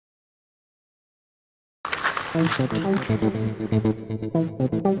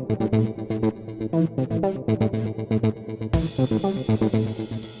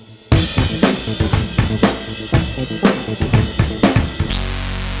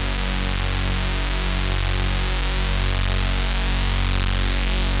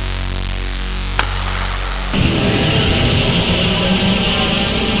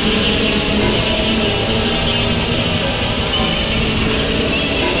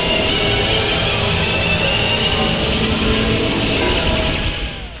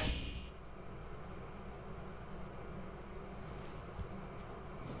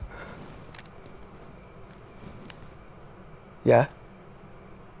Yeah?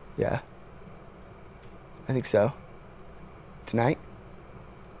 Yeah. I think so. Tonight?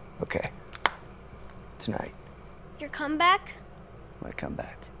 Okay. Tonight. Your comeback? My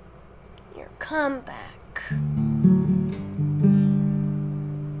comeback. Your comeback.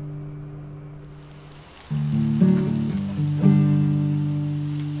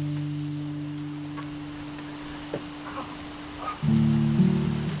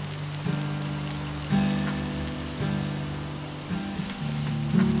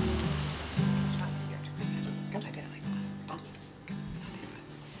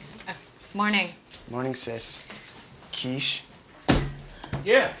 Morning. Morning, sis. Quiche?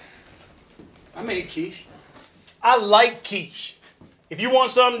 Yeah. I made quiche. I like quiche. If you want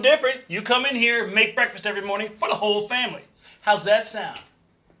something different, you come in here and make breakfast every morning for the whole family. How's that sound?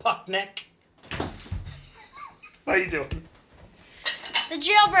 Puck neck. How you doing? The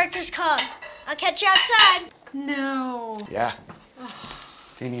jailbreakers come. I'll catch you outside. No. Yeah.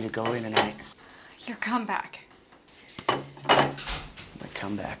 They need a goalie tonight. Your comeback. My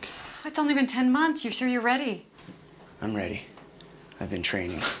comeback. It's only been 10 months. You sure you're ready? I'm ready. I've been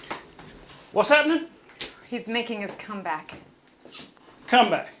training. What's happening? He's making his comeback.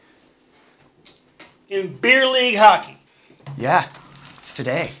 Comeback. In beer league hockey. Yeah, it's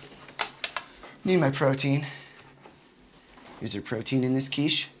today. Need my protein. Is there protein in this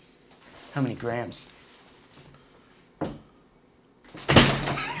quiche? How many grams?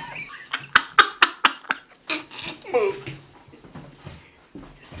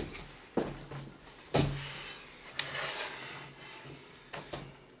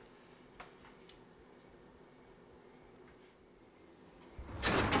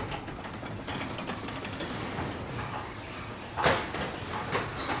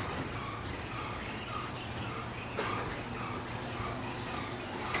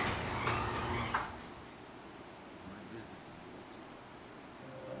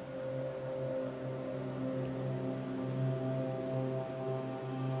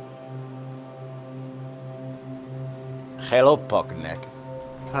 Hello, Puckneck.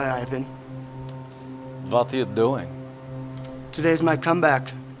 Hi, Ivan. What are you doing? Today's my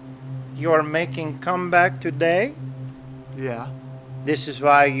comeback. You are making comeback today? Yeah. This is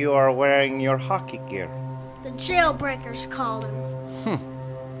why you are wearing your hockey gear. The jailbreakers called him.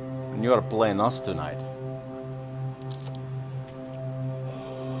 And you are playing us tonight.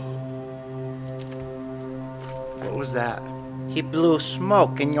 What was that? He blew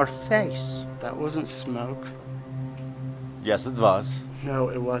smoke in your face. That wasn't smoke. Yes, it was. No,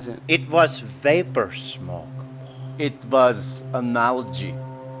 it wasn't. It was vapor smoke. It was analogy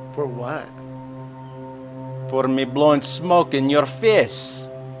For what? for me blowing smoke in your face.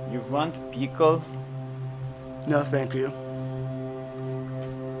 You want pickle? No, thank you.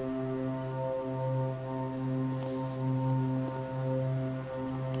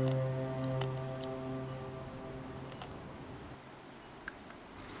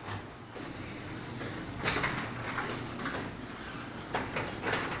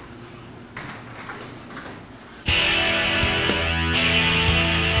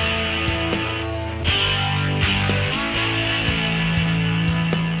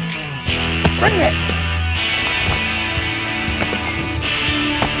 Bring it!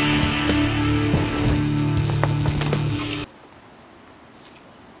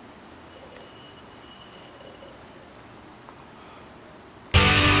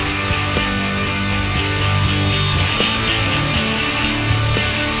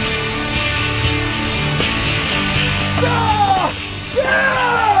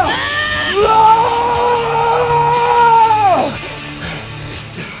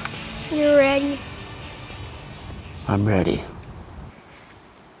 You ready? I'm ready.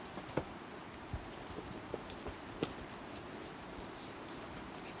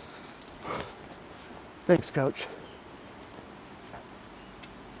 Thanks, Coach.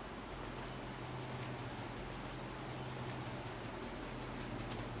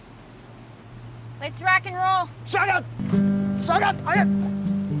 Let's rock and roll. Shut up! Shut up!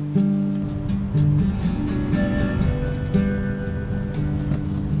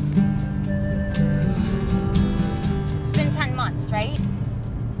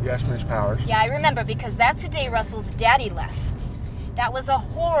 Yes, Miss Powers. Yeah, I remember because that's the day Russell's daddy left. That was a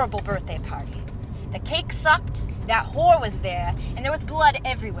horrible birthday party. The cake sucked, that whore was there, and there was blood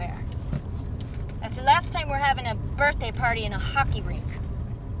everywhere. That's the last time we're having a birthday party in a hockey rink.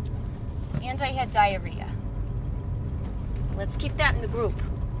 And I had diarrhea. Let's keep that in the group.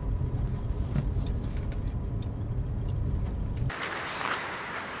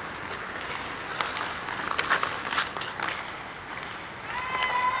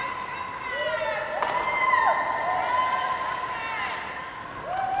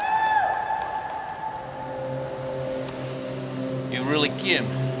 You really came?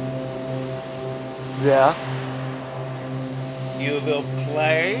 Yeah. You will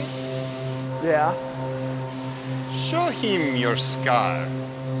play? Yeah. Show him your scar.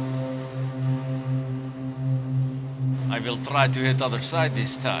 I will try to hit other side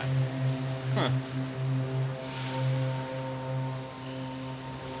this time. Huh.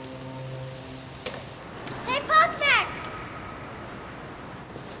 Hey, Puckneck!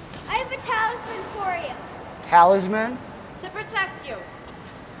 I have a talisman for you. Talisman? To protect you.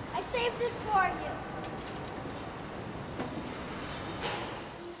 I saved it for you.